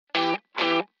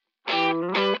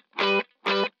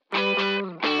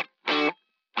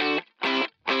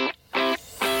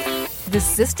The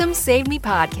System Saved Me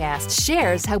podcast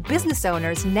shares how business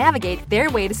owners navigate their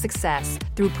way to success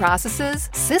through processes,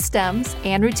 systems,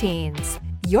 and routines.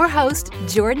 Your host,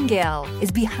 Jordan Gill, is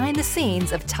behind the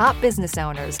scenes of top business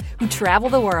owners who travel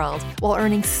the world while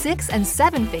earning 6 and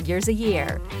 7 figures a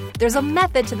year. There's a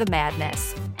method to the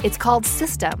madness. It's called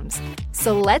systems.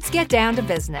 So let's get down to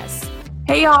business.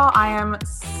 Hey y'all, I am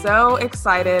so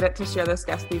excited to share this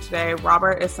guest with you today.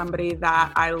 Robert is somebody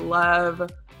that I love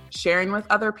sharing with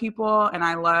other people, and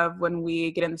I love when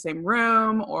we get in the same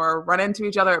room or run into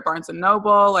each other at Barnes &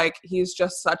 Noble. Like, he's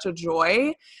just such a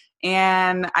joy,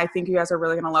 and I think you guys are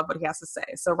really going to love what he has to say.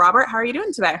 So Robert, how are you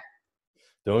doing today?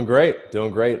 Doing great.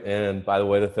 And by the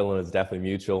way, the feeling is definitely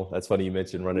mutual. That's funny you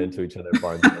mentioned running into each other at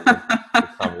Barnes & Noble, the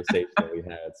conversation that we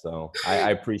had. So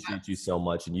I appreciate you so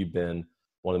much, and you've been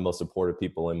one of the most supportive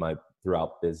people in my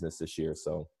throughout business this year.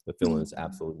 So the feeling is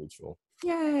absolutely mutual.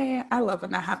 Yay. I love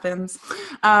when that happens.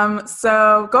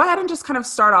 So go ahead and just kind of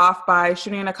start off by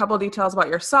shooting in a couple of details about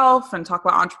yourself and talk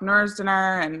about Entrepreneur's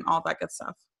Dinner and all that good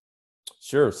stuff.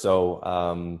 Sure.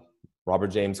 So Robert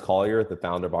James Collier, the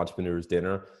founder of Entrepreneur's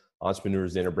Dinner.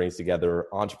 Entrepreneur's Dinner brings together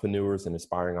entrepreneurs and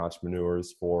aspiring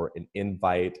entrepreneurs for an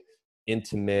intimate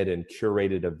and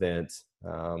curated event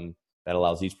that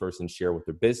allows each person to share what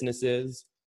their business is,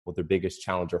 what their biggest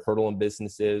challenge or hurdle in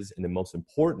business is, and then most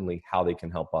importantly, how they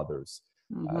can help others.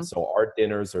 So our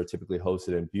dinners are typically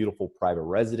hosted in beautiful private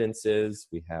residences.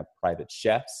 We have private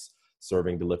chefs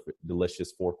serving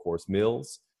delicious 4-course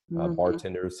meals,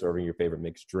 bartenders serving your favorite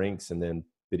mixed drinks, and then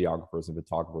videographers and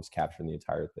photographers capturing the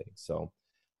entire thing. So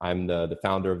I'm the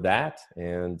founder of that,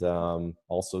 and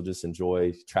also just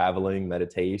enjoy traveling,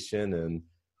 meditation, and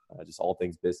just all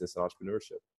things business and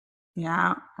entrepreneurship.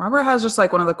 Yeah. Robert has just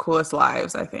like one of the coolest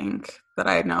lives, I think, that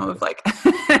I know of, like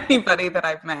anybody that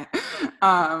I've met.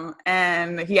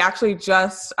 And he actually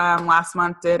just last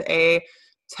month did a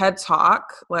TED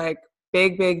Talk, like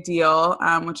big deal,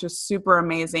 which is super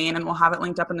amazing. And we'll have it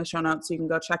linked up in the show notes so you can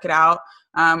go check it out.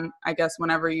 I guess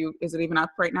whenever is it even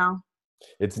up right now?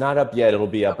 It's not up yet. It'll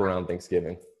be up around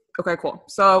Thanksgiving. Okay, cool.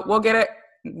 So we'll get it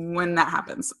when that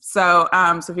happens. So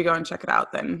if you go and check it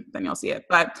out, then you'll see it.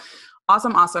 But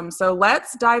Awesome. So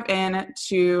let's dive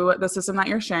into the system that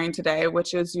you're sharing today,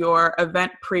 which is your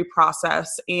event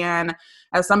pre-process. And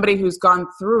as somebody who's gone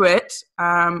through it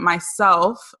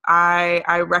myself,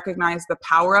 I recognize the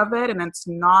power of it. And it's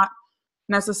not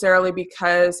necessarily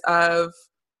because of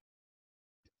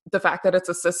the fact that it's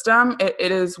a system.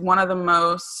 It is one of the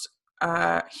most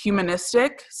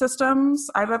humanistic systems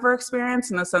I've ever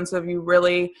experienced, in the sense of you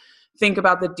really think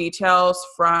about the details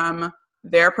from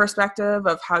their perspective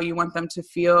of how you want them to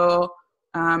feel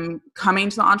coming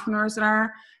to the Entrepreneur's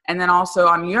Dinner, and then also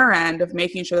on your end of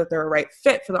making sure that they're a right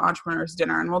fit for the Entrepreneur's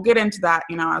Dinner. And we'll get into that,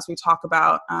 as we talk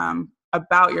about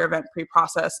your event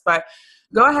pre-process. But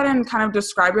go ahead and kind of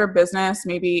describe your business,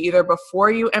 maybe either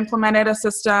before you implemented a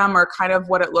system, or kind of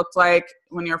what it looked like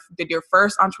when you did your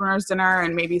first Entrepreneur's Dinner,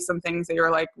 and maybe some things that you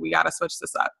were like, we got to switch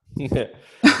this up.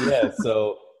 Yeah.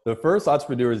 So the first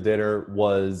Entrepreneur's Dinner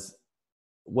was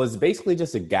basically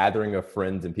just a gathering of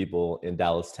friends and people in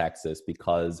Dallas, Texas,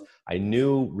 because I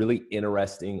knew really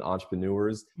interesting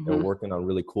entrepreneurs that were working on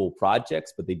really cool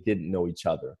projects, but they didn't know each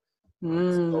other.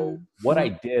 So what I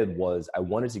did was I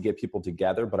wanted to get people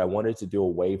together, but I wanted to do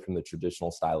away from the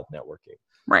traditional style of networking.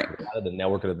 Right. A lot of the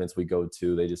networking events we go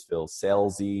to, they just feel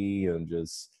salesy and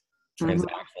just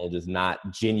transactional, just not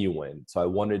genuine. So I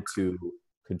wanted to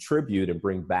contribute and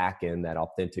bring back in that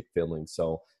authentic feeling.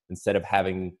 So instead of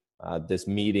having this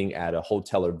meeting at a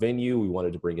hotel or venue, we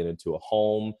wanted to bring it into a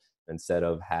home. Instead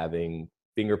of having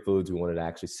finger foods, we wanted to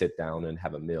actually sit down and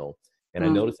have a meal. And I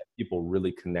noticed that people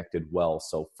really connected well.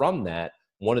 So from that,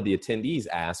 one of the attendees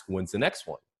asked, when's the next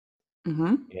one?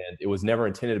 And it was never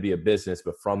intended to be a business,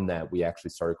 but from that, we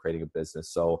actually started creating a business.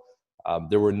 So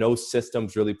there were no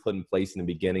systems really put in place in the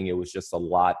beginning. It was just a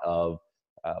lot of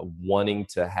wanting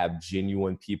to have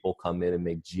genuine people come in and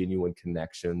make genuine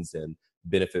connections and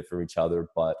benefit from each other.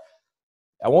 But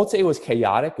I won't say it was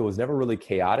chaotic. It was never really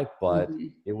chaotic, but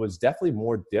it was definitely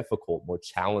more difficult, more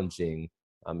challenging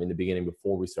in the beginning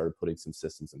before we started putting some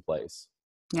systems in place.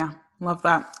 Yeah, love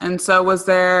that. And so was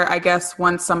there, I guess,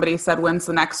 once somebody said, when's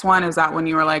the next one? Is that when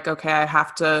you were like, okay, I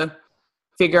have to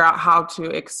figure out how to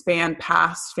expand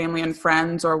past family and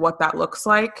friends, or what that looks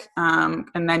like?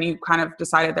 And then you kind of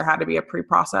decided there had to be a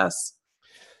pre-process.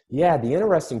 Yeah, the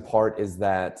interesting part is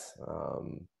that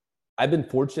I've been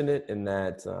fortunate in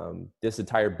that this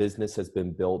entire business has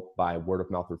been built by word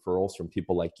of mouth referrals from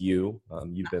people like you.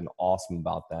 You've been awesome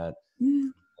about that.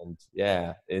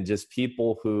 And just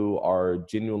people who are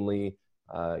genuinely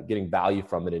getting value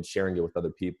from it and sharing it with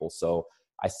other people. So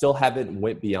I still haven't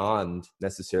went beyond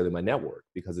necessarily my network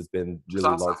because it's been really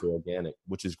awesome. largely organic,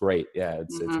 which is great. Yeah,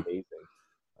 it's Mm-hmm.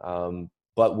 amazing.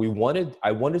 But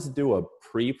I wanted to do a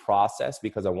pre-process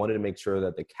because I wanted to make sure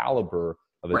that the caliber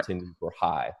of Right. attendees were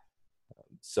high.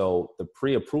 So the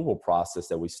pre-approval process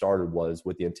that we started was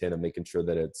with the intent of making sure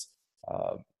that it's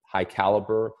high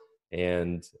caliber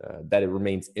and that it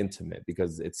remains intimate,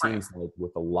 because it seems like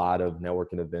with a lot of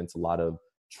networking events, a lot of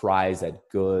tries at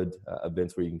good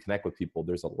events where you can connect with people,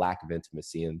 there's a lack of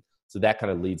intimacy. And so that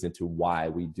kind of leads into why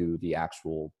we do the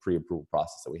actual pre-approval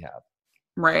process that we have.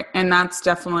 Right. And that's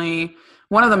definitely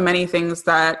one of the many things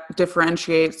that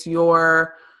differentiates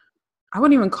your, I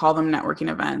wouldn't even call them networking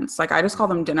events. Like I just call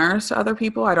them dinners to other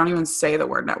people. I don't even say the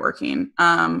word networking.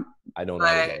 I don't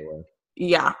either, by the way.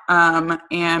 Yeah.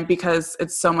 And because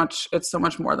it's so much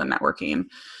more than networking.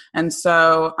 And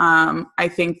so I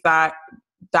think that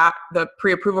the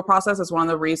pre-approval process is one of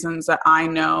the reasons that I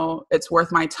know it's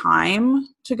worth my time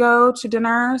to go to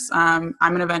dinners. I'm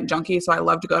an event junkie, so I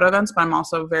love to go to events, but I'm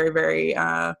also very, very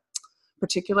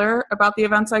particular about the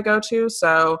events I go to.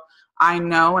 So I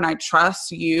know and I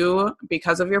trust you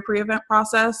because of your pre-event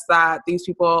process that these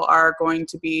people are going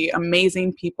to be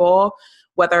amazing people,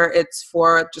 whether it's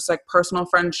for just like personal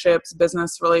friendships,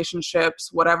 business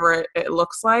relationships, whatever it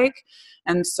looks like.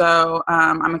 And so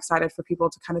I'm excited for people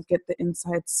to kind of get the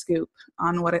inside scoop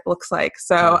on what it looks like.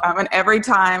 So and every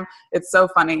time, it's so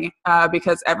funny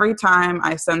because every time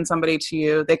I send somebody to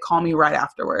you, they call me right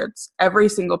afterwards. Every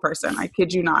single person, I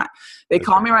kid you not. They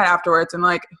call me right afterwards and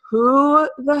like, who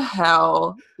the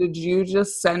hell did you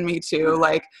just send me to?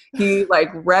 Like, he like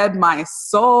read my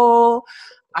soul.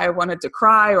 I wanted to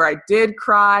cry, or I did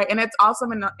cry, and it's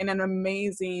awesome in an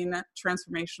amazing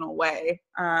transformational way.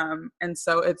 And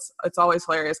so it's always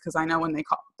hilarious because I know when they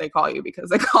call you because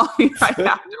they call me right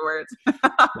afterwards.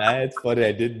 That's funny.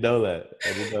 I didn't know that.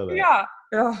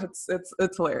 Yeah, it's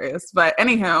hilarious. But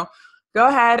anywho, go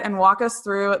ahead and walk us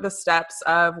through the steps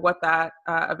of what that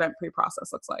event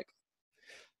pre-process looks like.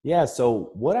 Yeah.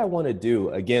 So what I want to do,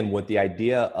 again, with the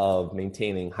idea of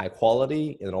maintaining high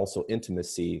quality and also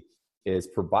intimacy, is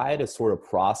provide a sort of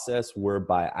process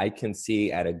whereby I can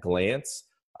see at a glance,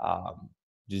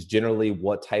 just generally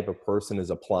what type of person is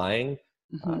applying,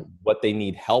 what they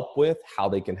need help with, how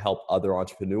they can help other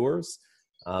entrepreneurs.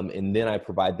 And then I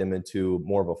provide them into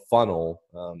more of a funnel,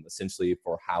 essentially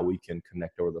for how we can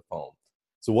connect over the phone.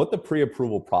 So what the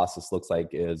pre-approval process looks like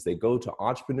is they go to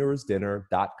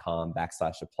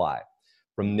entrepreneursdinner.com/apply.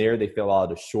 From there, they fill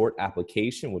out a short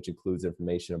application, which includes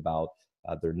information about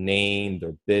their name,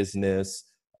 their business,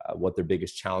 what their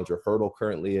biggest challenge or hurdle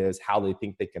currently is, how they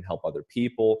think they can help other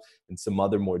people, and some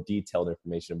other more detailed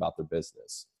information about their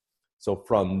business. So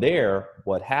from there,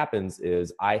 what happens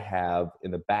is I have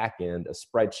in the back end a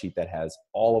spreadsheet that has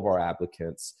all of our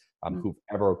applicants who've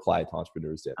ever applied to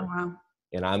Entrepreneurs Dinner. Oh, wow.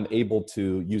 And I'm able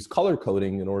to use color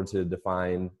coding in order to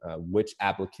define which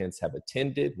applicants have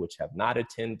attended, which have not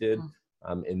attended,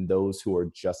 and those who are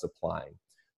just applying.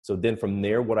 So then from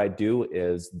there, what I do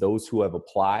is those who have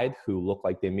applied, who look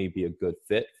like they may be a good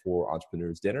fit for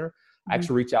Entrepreneurs Dinner, I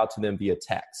actually reach out to them via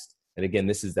text. And again,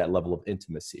 this is that level of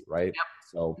intimacy, right? Yep.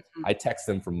 So I text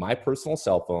them from my personal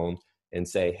cell phone and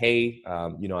say, hey,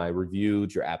 I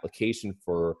reviewed your application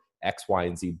for X, Y,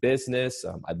 and Z business.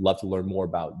 I'd love to learn more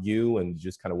about you and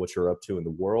just kind of what you're up to in the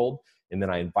world. And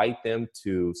then I invite them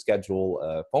to schedule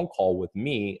a phone call with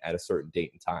me at a certain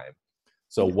date and time.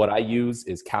 So what I use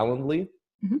is Calendly.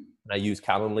 And I use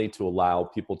Calendly to allow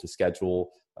people to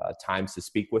schedule times to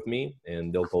speak with me,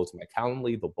 and they'll go to my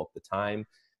Calendly, they'll book the time.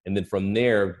 And then from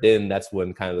there, then that's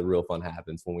when kind of the real fun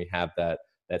happens, when we have that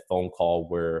phone call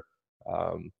where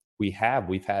we've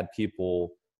had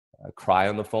people cry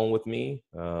on the phone with me,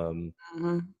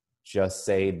 just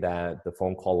say that the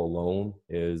phone call alone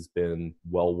has been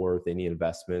well worth any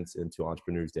investments into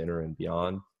Entrepreneurs Dinner and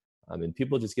beyond. And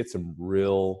people just get some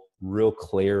real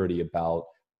clarity about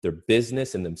their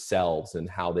business and themselves and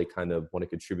how they kind of want to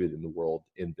contribute in the world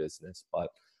in business.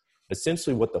 But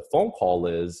essentially what the phone call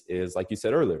is like you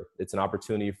said earlier, it's an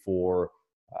opportunity for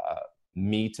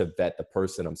me to vet the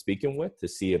person I'm speaking with to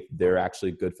see if they're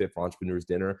actually a good fit for Entrepreneurs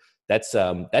Dinner. That's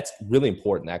really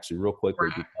important, actually, real quickly,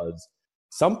 because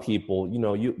some people,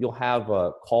 you'll have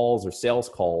calls or sales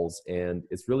calls, and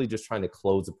it's really just trying to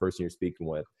close the person you're speaking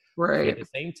with. Right. At the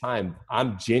same time,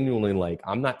 I'm genuinely like,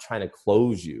 I'm not trying to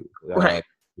close you. Right.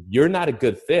 If you're not a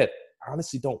good fit, I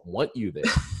honestly don't want you there.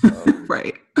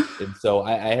 Right. And so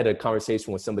I had a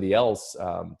conversation with somebody else.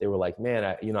 They were like, man,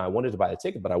 I wanted to buy the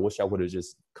ticket, but I wish I would have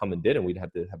just come and did it. And we'd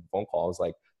have to have a phone call. I was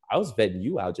like, I was vetting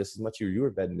you out just as much as you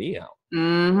were vetting me out.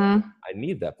 I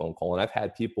need that phone call. And I've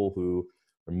had people who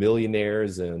are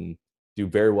millionaires and do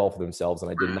very well for themselves.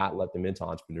 And I did not let them into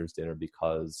Entrepreneurs Dinner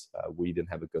because we didn't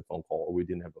have a good phone call, or we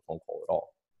didn't have a phone call at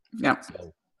all. Yeah.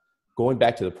 So going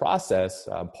back to the process,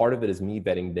 part of it is me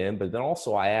vetting them, but then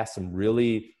also I asked some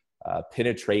really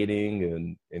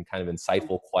penetrating and kind of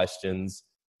insightful questions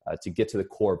to get to the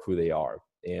core of who they are.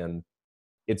 And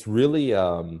it's really,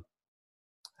 I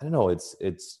don't know,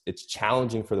 it's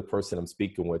challenging for the person I'm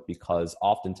speaking with, because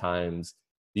oftentimes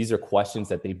these are questions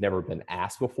that they've never been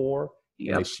asked before.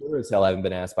 Yep. And they sure as hell haven't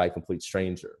been asked by a complete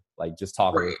stranger, like just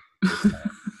talking. Right.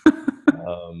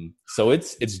 So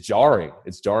it's jarring.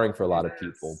 It's jarring for a lot of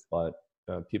people, but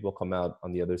people come out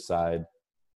on the other side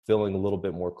feeling a little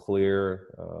bit more clear,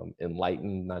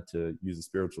 enlightened, not to use a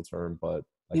spiritual term, but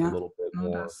like a little bit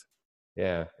more,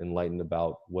 enlightened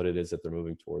about what it is that they're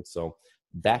moving towards. So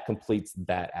that completes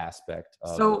that aspect.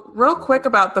 So real quick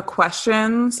about the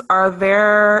questions,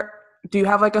 do you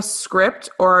have like a script,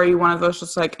 or are you one of those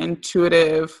just like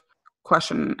intuitive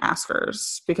question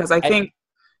askers? Because I think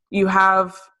you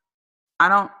have,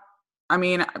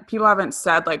 people haven't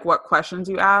said like what questions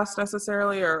you asked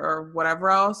necessarily or whatever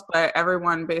else, but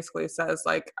everyone basically says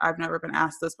like, I've never been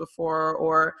asked this before,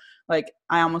 or like,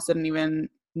 I almost didn't even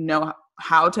know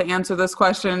how to answer this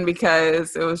question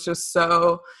because it was just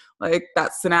so like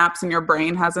that synapse in your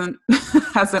brain hasn't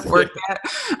worked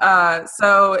yet.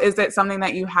 So is it something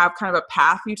that you have kind of a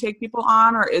path you take people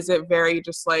on, or is it very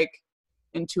just like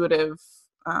intuitive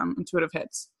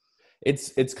hits?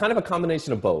 It's kind of a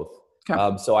combination of both.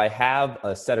 Okay. So I have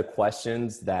a set of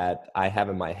questions that I have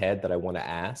in my head that I want to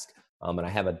ask. And I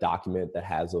have a document that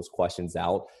has those questions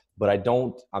out, but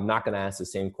I'm not going to ask the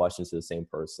same questions to the same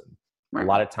person. Right. A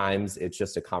lot of times it's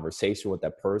just a conversation with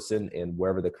that person, and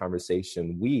wherever the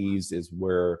conversation weaves is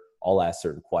where I'll ask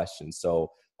certain questions.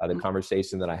 So the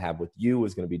conversation that I have with you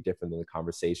is going to be different than the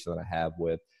conversation that I have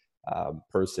with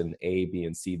person A, B,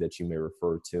 and C that you may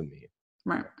refer to me.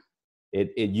 Right.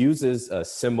 It uses a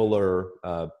similar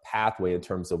pathway in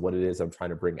terms of what it is I'm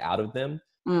trying to bring out of them.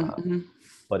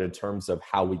 But in terms of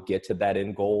how we get to that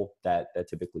end goal, that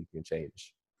typically can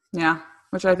change. Yeah,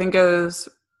 which I think is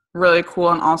really cool,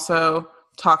 and also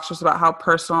talks just about how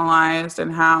personalized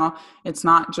and how it's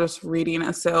not just reading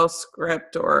a sales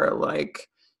script or like,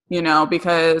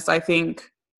 because I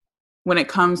think when it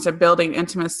comes to building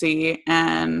intimacy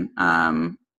and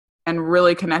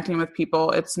really connecting with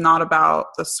people, it's not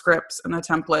about the scripts and the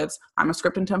templates. I'm a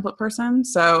script and template person,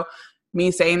 so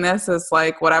me saying this is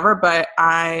like whatever, but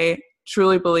I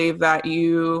truly believe that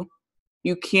you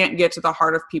can't get to the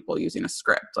heart of people using a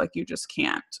script. Like you just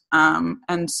can't.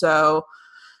 And so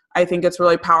I think it's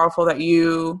really powerful that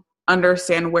you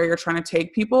understand where you're trying to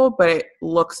take people, but it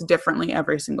looks differently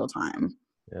every single time.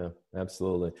 Yeah,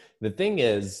 absolutely. The thing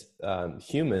is,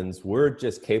 humans, we're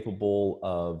just capable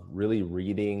of really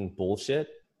reading bullshit.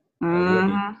 We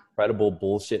have incredible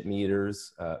bullshit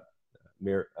meters.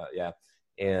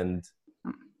 And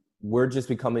we're just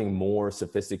becoming more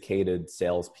sophisticated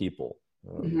salespeople.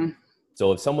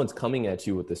 So if someone's coming at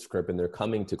you with a script and they're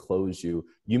coming to close you,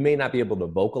 you may not be able to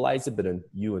vocalize it, but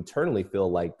you internally feel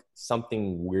like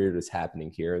something weird is happening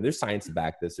here. And there's science to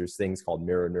back this. There's things called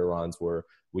mirror neurons where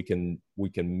we can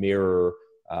mirror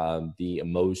the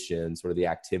emotion, sort of the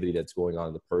activity that's going on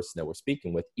in the person that we're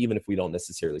speaking with, even if we don't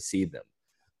necessarily see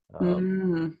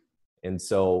them. And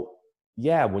so,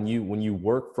 yeah, when you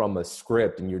work from a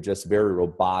script and you're just very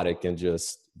robotic and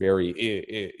just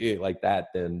very like that,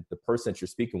 then the person that you're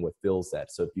speaking with feels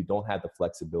that. So if you don't have the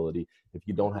flexibility, if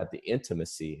you don't have the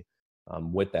intimacy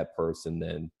with that person,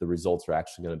 then the results are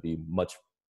actually going to be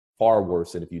far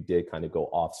worse than if you did kind of go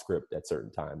off script at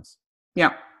certain times.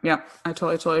 Yeah, I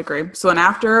totally agree. So then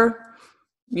after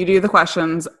you do the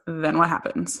questions, then what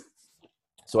happens?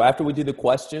 So after we do the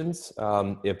questions,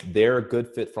 if they're a good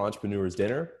fit for Entrepreneurs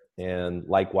Dinner, and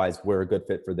likewise we're a good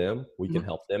fit for them, we can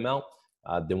help them out.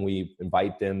 Then we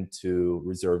invite them to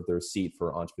reserve their seat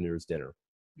for Entrepreneurs Dinner.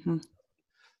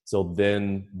 So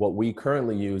then what we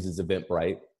currently use is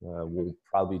Eventbrite. We'll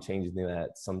probably be changing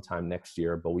that sometime next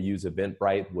year, but we use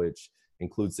Eventbrite, which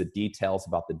includes the details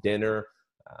about the dinner,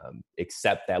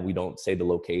 except that we don't say the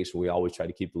location. We always try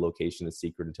to keep the location a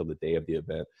secret until the day of the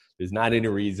event. There's not any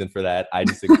reason for that. I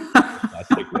just think I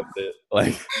stick with it.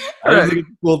 Like, I just think it's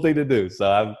a cool thing to do. So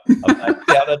I'm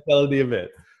not telling the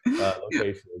event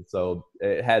location. So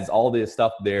it has all this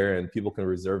stuff there, and people can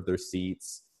reserve their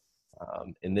seats.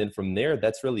 And then from there,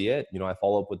 that's really it. I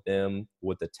follow up with them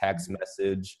with a text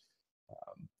message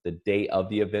the day of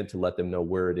the event to let them know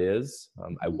where it is.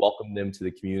 I welcome them to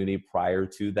the community prior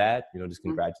to that, just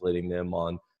congratulating them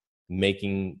on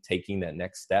taking that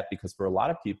next step, because for a lot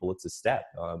of people, it's a step.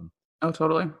 Oh,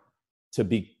 totally.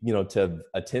 to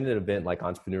attend an event like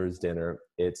Entrepreneurs Dinner,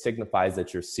 it signifies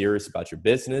that you're serious about your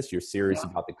business. You're serious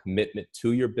about the commitment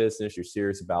to your business. You're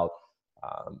serious about,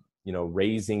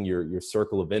 raising your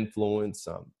circle of influence.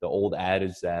 The old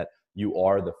adage that you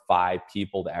are the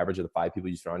average of the 5 people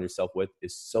you surround yourself with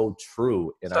is so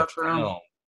true. And I found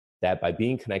that by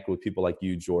being connected with people like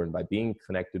you, Jordan, by being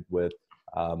connected with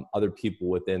other people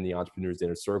within the Entrepreneurs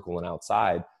Dinner circle and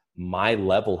outside, my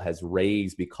level has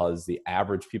raised because the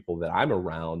average people that I'm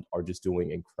around are just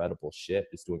doing incredible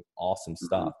shit, just doing awesome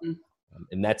stuff.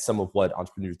 And that's some of what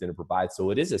Entrepreneurs Dinner provides. So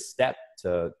it is a step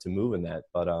to move in that,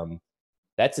 but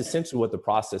that's essentially what the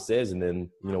process is. And then,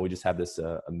 we just have this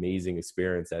amazing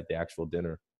experience at the actual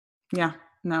dinner. Yeah,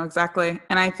 no, exactly.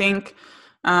 And I think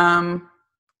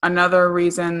another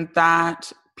reason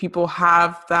that people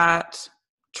have that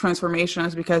transformation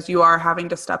is because you are having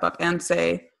to step up and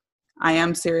say, I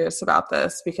am serious about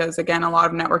this, because again, a lot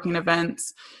of networking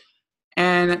events,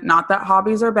 and not that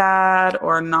hobbies are bad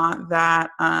or not that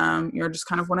you're just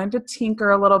kind of wanting to tinker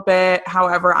a little bit.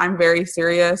 However, I'm very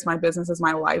serious. My business is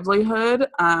my livelihood.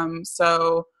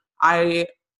 So I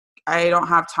don't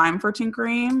have time for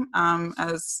tinkering,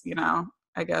 as,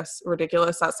 I guess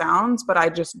ridiculous that sounds, but I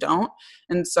just don't.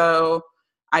 And so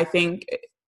I think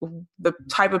the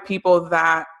type of people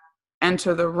that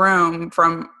enter the room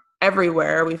from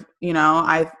everywhere,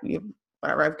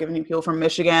 I've given you people from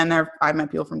Michigan, I've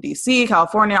met people from DC,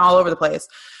 California, all over the place.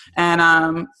 And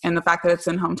the fact that it's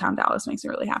in hometown Dallas makes me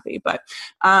really happy. But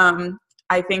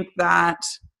I think that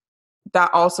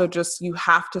also just, you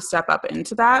have to step up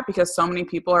into that, because so many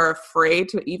people are afraid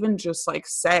to even just like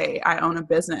say, I own a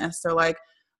business. They're like,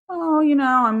 oh,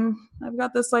 I've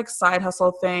got this like side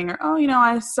hustle thing, or, oh,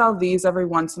 I sell these every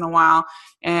once in a while.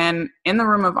 And in the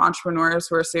room of entrepreneurs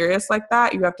who are serious like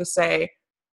that, you have to say,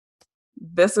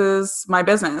 this is my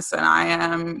business and I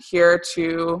am here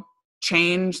to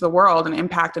change the world and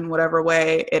impact in whatever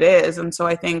way it is. And so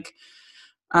I think,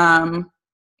 no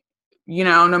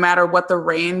matter what the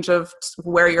range of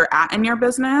where you're at in your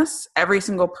business, every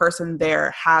single person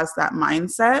there has that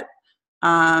mindset.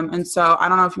 And so I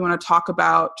don't know if you want to talk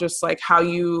about just like how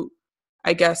you,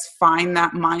 I guess, find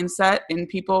that mindset in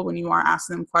people when you are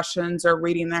asking them questions or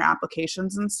reading their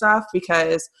applications and stuff,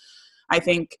 because I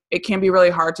think it can be really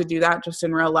hard to do that just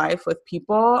in real life with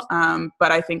people.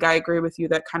 But I think I agree with you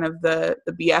that kind of the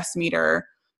BS meter,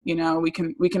 we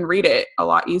can read it a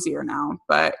lot easier now,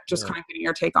 but just kind of getting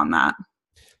your take on that.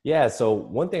 Yeah. So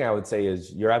one thing I would say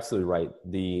is you're absolutely right.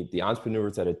 The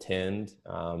entrepreneurs that attend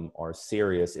are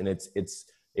serious, and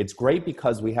it's great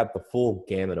because we have the full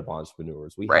gamut of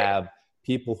entrepreneurs. We have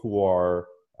people who are,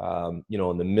 in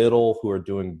the middle, who are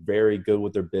doing very good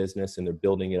with their business and they're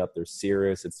building it up. They're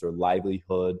serious. It's their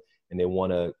livelihood and they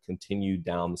want to continue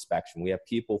down the spectrum. We have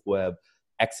people who have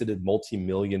exited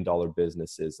multi-million-dollar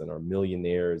businesses and are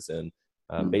millionaires and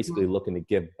basically looking to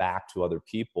give back to other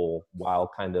people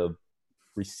while kind of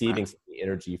receiving some of the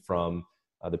energy from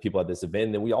the people at this event.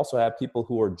 And then we also have people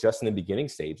who are just in the beginning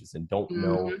stages and don't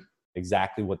know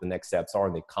exactly what the next steps are.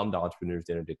 And they come to Entrepreneurs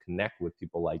Dinner to connect with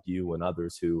people like you and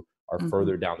others who are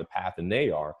further down the path than they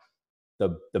are.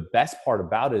 The best part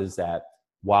about it is that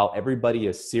while everybody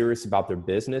is serious about their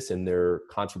business and their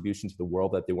contribution to the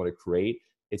world that they want to create,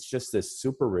 it's just this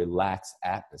super relaxed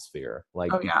atmosphere.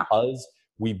 Like, because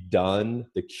we've done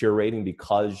the curating,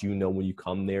 because when you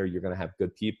come there, you're going to have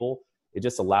good people. It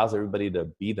just allows everybody to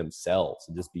be themselves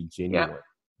and just be genuine,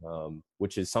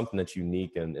 which is something that's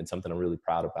unique and something I'm really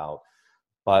proud about.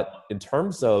 But in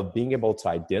terms of being able to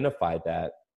identify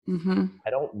that, I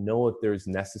don't know if there's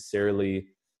necessarily,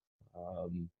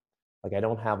 I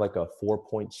don't have like a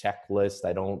 4-point checklist.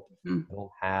 I don't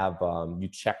have, you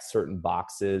check certain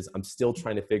boxes. I'm still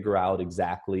trying to figure out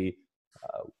exactly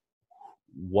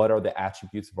what are the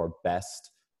attributes of our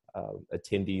best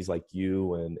attendees like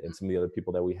you and some of the other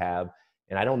people that we have.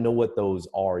 And I don't know what those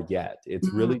are yet. It's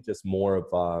really just more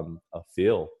of a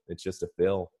feel. It's just a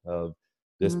feel of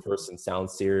this person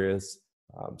sounds serious.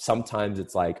 Sometimes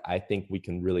it's like, I think we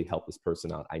can really help this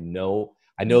person out. I know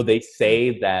they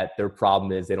say that their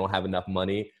problem is they don't have enough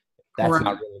money. That's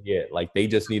not really it. Like, they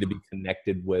just need to be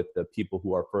connected with the people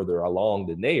who are further along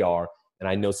than they are. And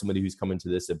I know somebody who's coming to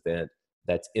this event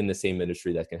that's in the same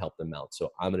industry that can help them out. So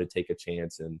I'm going to take a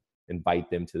chance and invite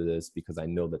them to this because I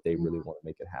know that they really want to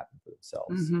make it happen for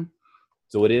themselves.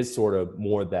 So it is sort of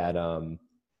more that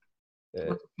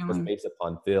just based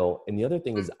upon Phil. And the other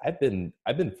thing is I've been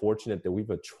fortunate that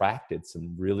we've attracted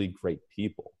some really great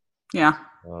people. Yeah.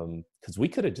 Because we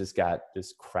could have just got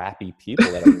just crappy people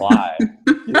that apply,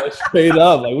 straight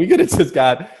up. Like, we could have just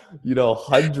got,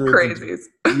 hundreds.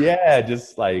 Crazies.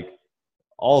 Just like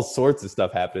all sorts of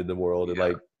stuff happened in the world. And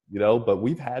like, but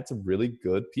we've had some really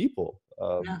good people.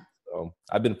 So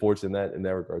I've been fortunate in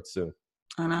that regards too.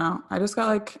 I know. I just got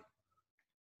like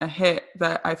a hit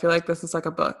that I feel like this is like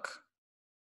a book.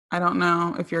 I don't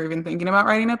know if you're even thinking about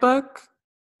writing a book,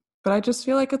 but I just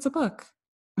feel like it's a book.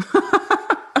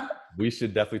 We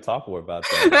should definitely talk more about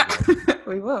that.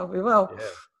 We will.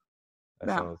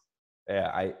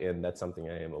 And that's something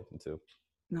I am open to.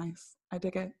 Nice. I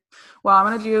dig it. Well, I'm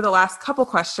going to do the last couple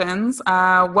questions.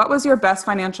 What was your best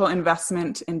financial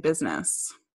investment in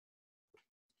business?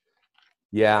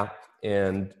 Yeah.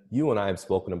 And you and I have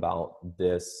spoken about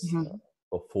this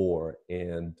before.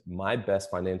 And my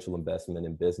best financial investment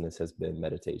in business has been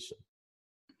meditation.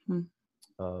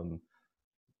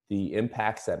 The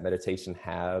impacts that meditation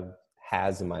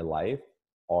has in my life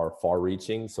are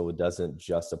far-reaching. So it doesn't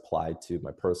just apply to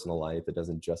my personal life. It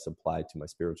doesn't just apply to my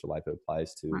spiritual life. It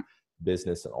applies to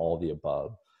business and all the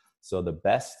above. So the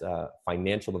best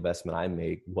financial investment I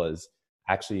made was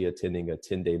actually attending a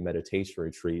 10-day meditation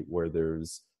retreat where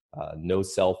there's no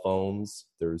cell phones,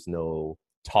 there's no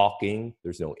talking,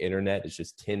 there's no internet. It's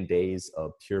just 10 days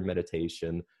of pure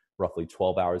meditation, roughly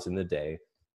 12 hours in the day.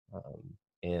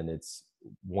 And it's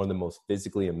one of the most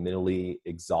physically and mentally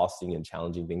exhausting and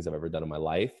challenging things I've ever done in my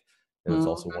life. And it's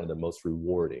also one of the most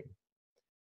rewarding.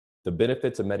 The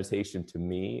benefits of meditation to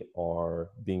me are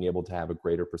being able to have a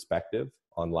greater perspective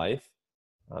on life,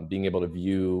 being able to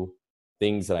view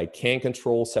things that I can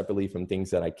control separately from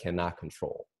things that I cannot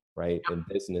control, right? In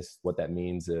business, what that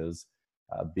means is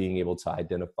being able to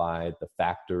identify the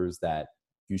factors that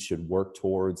you should work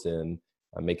towards and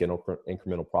make an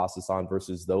incremental process on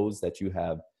versus those that you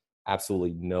have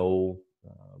absolutely no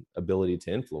ability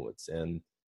to influence, and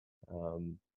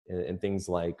things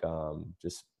like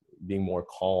just being more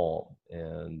calm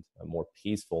and more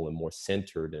peaceful and more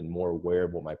centered and more aware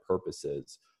of what my purpose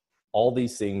is. All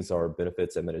these things are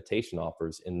benefits that meditation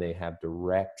offers, and they have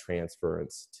direct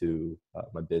transference to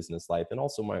my business life and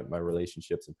also my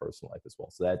relationships and personal life as well.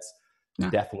 So that's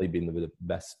definitely been the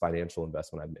best financial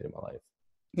investment I've made in my life.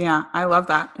 Yeah, I love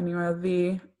that. And you are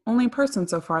the only person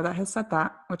so far that has said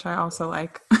that, which I also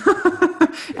like.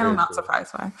 And I'm not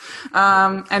surprised by.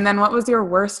 And then what was your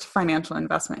worst financial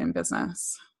investment in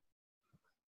business?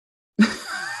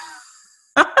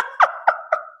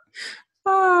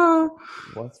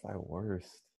 What's my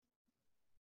worst?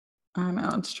 I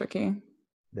know, it's tricky.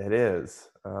 That is.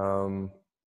 I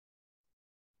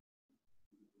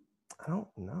don't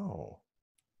know.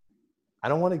 I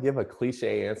don't want to give a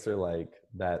cliche answer like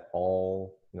that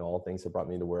all things have brought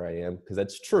me to where I am, because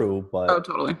that's true, but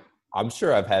totally. I'm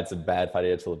sure I've had some bad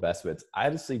financial investments. I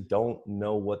honestly don't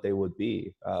know what they would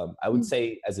be. I would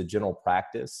say as a general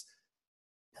practice,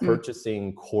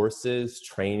 purchasing courses,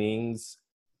 trainings,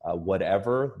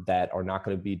 whatever that are not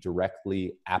going to be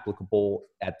directly applicable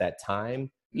at that time.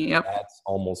 Yep. That's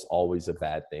almost always a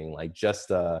bad thing. Like just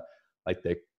like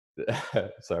the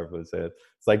sorry for saying it.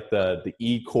 It's like the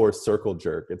e-course circle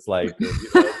jerk. It's like,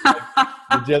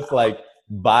 you're just like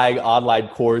buying online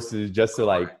courses just to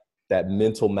like that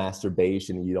mental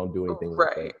masturbation, and you don't do anything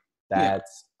with it.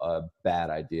 That's a bad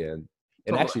idea.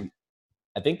 And actually,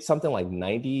 I think something like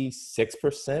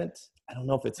 96%, I don't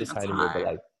know if it's this high anymore, but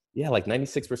like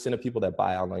 96% of people that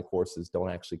buy online courses don't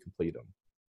actually complete them.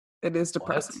 It is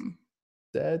depressing.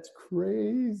 That's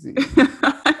crazy.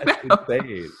 That's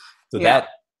insane. So that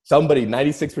somebody,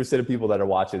 96% of people that are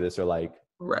watching this are like,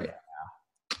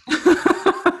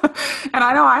 And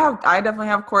I know I definitely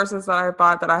have courses that I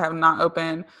bought that I have not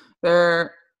opened.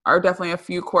 There are definitely a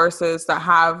few courses that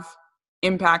have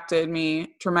impacted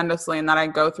me tremendously and that I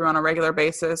go through on a regular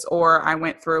basis, or I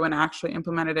went through and actually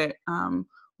implemented it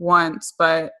once.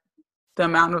 But the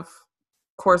amount of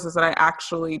courses that I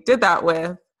actually did that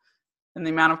with and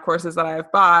the amount of courses that I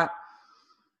have bought,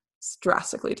 it's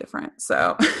drastically different.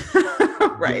 So,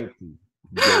 right,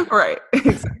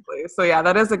 exactly. So yeah,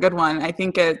 that is a good one. I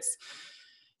think it's,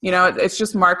 it's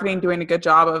just marketing doing a good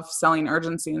job of selling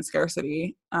urgency and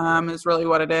scarcity is really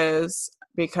what it is.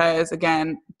 Because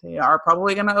again, they are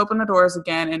probably going to open the doors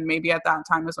again. And maybe at that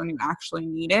time is when you actually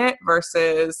need it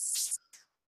versus,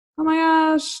 oh my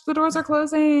gosh, the doors are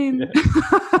closing.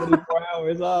 24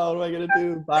 hours. Oh, what am I going to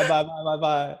do? Bye.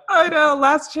 I know.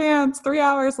 Last chance. 3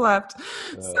 hours left.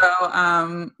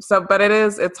 But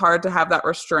it's hard to have that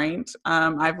restraint.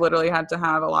 I've literally had to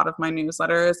have a lot of my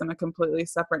newsletters in a completely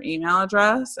separate email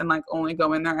address and like only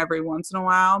go in there every once in a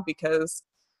while, because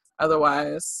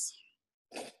otherwise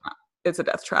it's a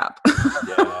death trap.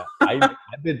 Yeah.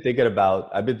 I've been thinking about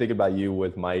you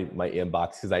with my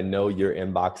inbox, because I know your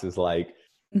inbox is like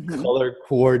color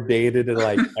coordinated and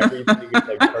like everything is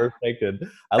like perfect. And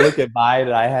I look at mine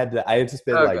and I had to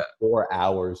spend 4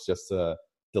 hours just to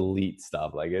delete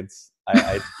stuff. Like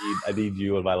I need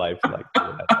you in my life. Like,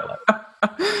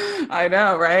 I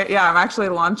know, right? Yeah, I'm actually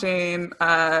launching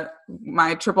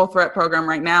my triple threat program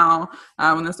right now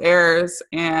when this airs,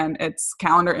 and it's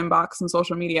calendar, inbox, and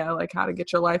social media, like how to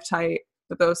get your life tight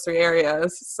with those 3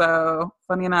 areas. So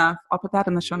funny enough, I'll put that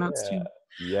in the show notes too.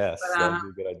 Yes, that'd be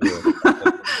a good idea.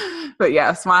 But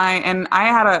yes, I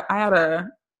had a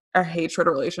hatred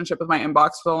relationship with my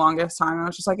inbox for the longest time. I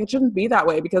was just like, it shouldn't be that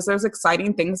way, because there's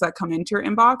exciting things that come into your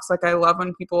inbox. Like I love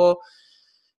when people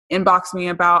inbox me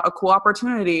about a cool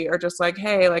opportunity, or just like,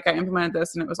 hey, like I implemented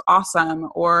this and it was awesome,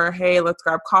 or hey, let's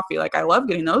grab coffee. Like I love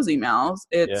getting those emails.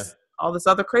 It's all this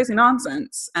other crazy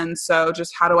nonsense. And so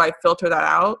just how do I filter that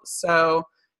out? So,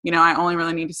 I only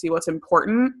really need to see what's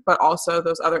important, but also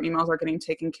those other emails are getting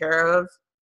taken care of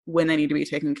when they need to be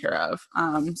taken care of.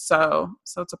 So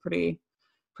it's a pretty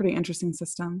interesting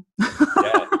system.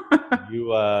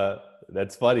 Yeah,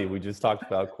 that's funny. We just talked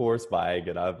about course buying,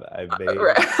 and I've made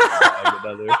another.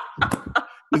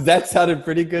 That sounded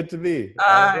pretty good to me.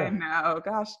 I know.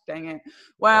 Gosh, dang it.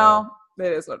 Well,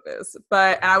 it is what it is.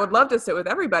 But I would love to sit with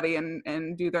everybody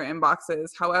and do their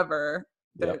inboxes. However,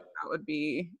 that would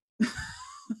be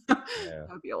that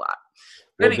would be a lot.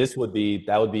 Well,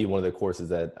 that would be one of the courses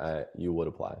that you would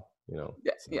apply.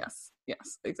 Yes,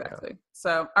 exactly. Yeah.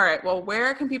 So, all right. Well,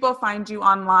 where can people find you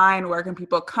online? Where can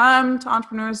people come to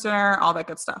Entrepreneurs Dinner? All that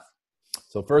good stuff.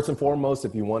 So first and foremost,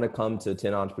 if you want to come to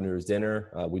 10 Entrepreneurs Dinner,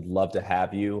 we'd love to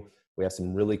have you. We have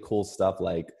some really cool stuff.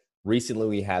 Like recently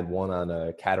we had one on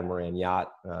a catamaran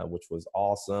yacht, which was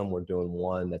awesome. We're doing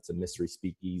one that's a mystery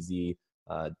speakeasy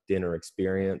dinner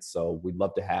experience. So we'd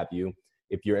love to have you.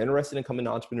 If you're interested in coming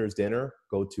to Entrepreneurs Dinner,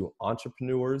 go to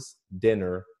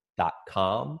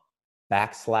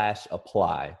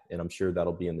entrepreneursdinner.com/apply. And I'm sure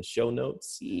that'll be in the show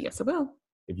notes. Yes, it will.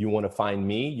 If you want to find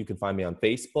me, you can find me on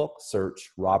Facebook.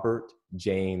 Search Robert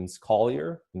James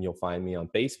Collier, and you'll find me on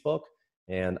Facebook.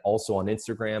 And also on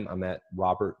Instagram, I'm at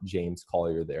Robert James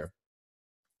Collier there.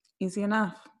 Easy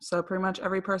enough. So pretty much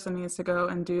every person needs to go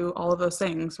and do all of those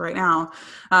things right now.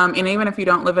 And even if you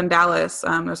don't live in Dallas,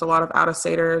 there's a lot of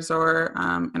out-of-staters or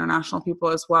international people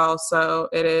as well. So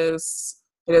it is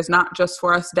not just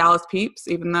for us Dallas peeps,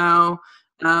 even though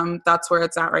that's where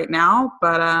it's at right now.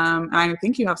 But and I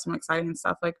think you have some exciting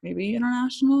stuff, like maybe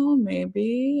international,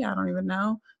 maybe, I don't even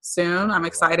know, soon. I'm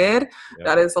excited. Yep.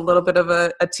 That is a little bit of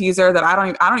a teaser that I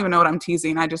don't even know what I'm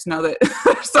teasing. I just know that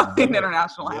there's something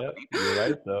international happening. You're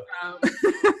right, though.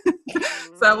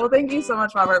 So, well, thank you so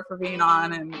much, Robert, for being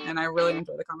on, and I really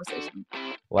enjoyed the conversation.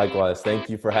 Likewise. Thank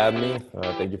you for having me.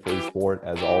 Thank you for your support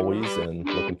as always, and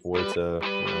looking forward to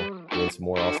doing some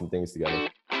more awesome things together.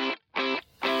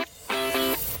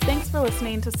 Thanks for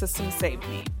listening to Systems Saved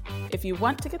Me. If you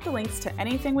want to get the links to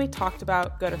anything we talked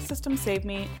about, go to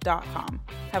systemsaveme.com.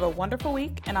 Have a wonderful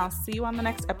week, and I'll see you on the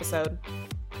next episode.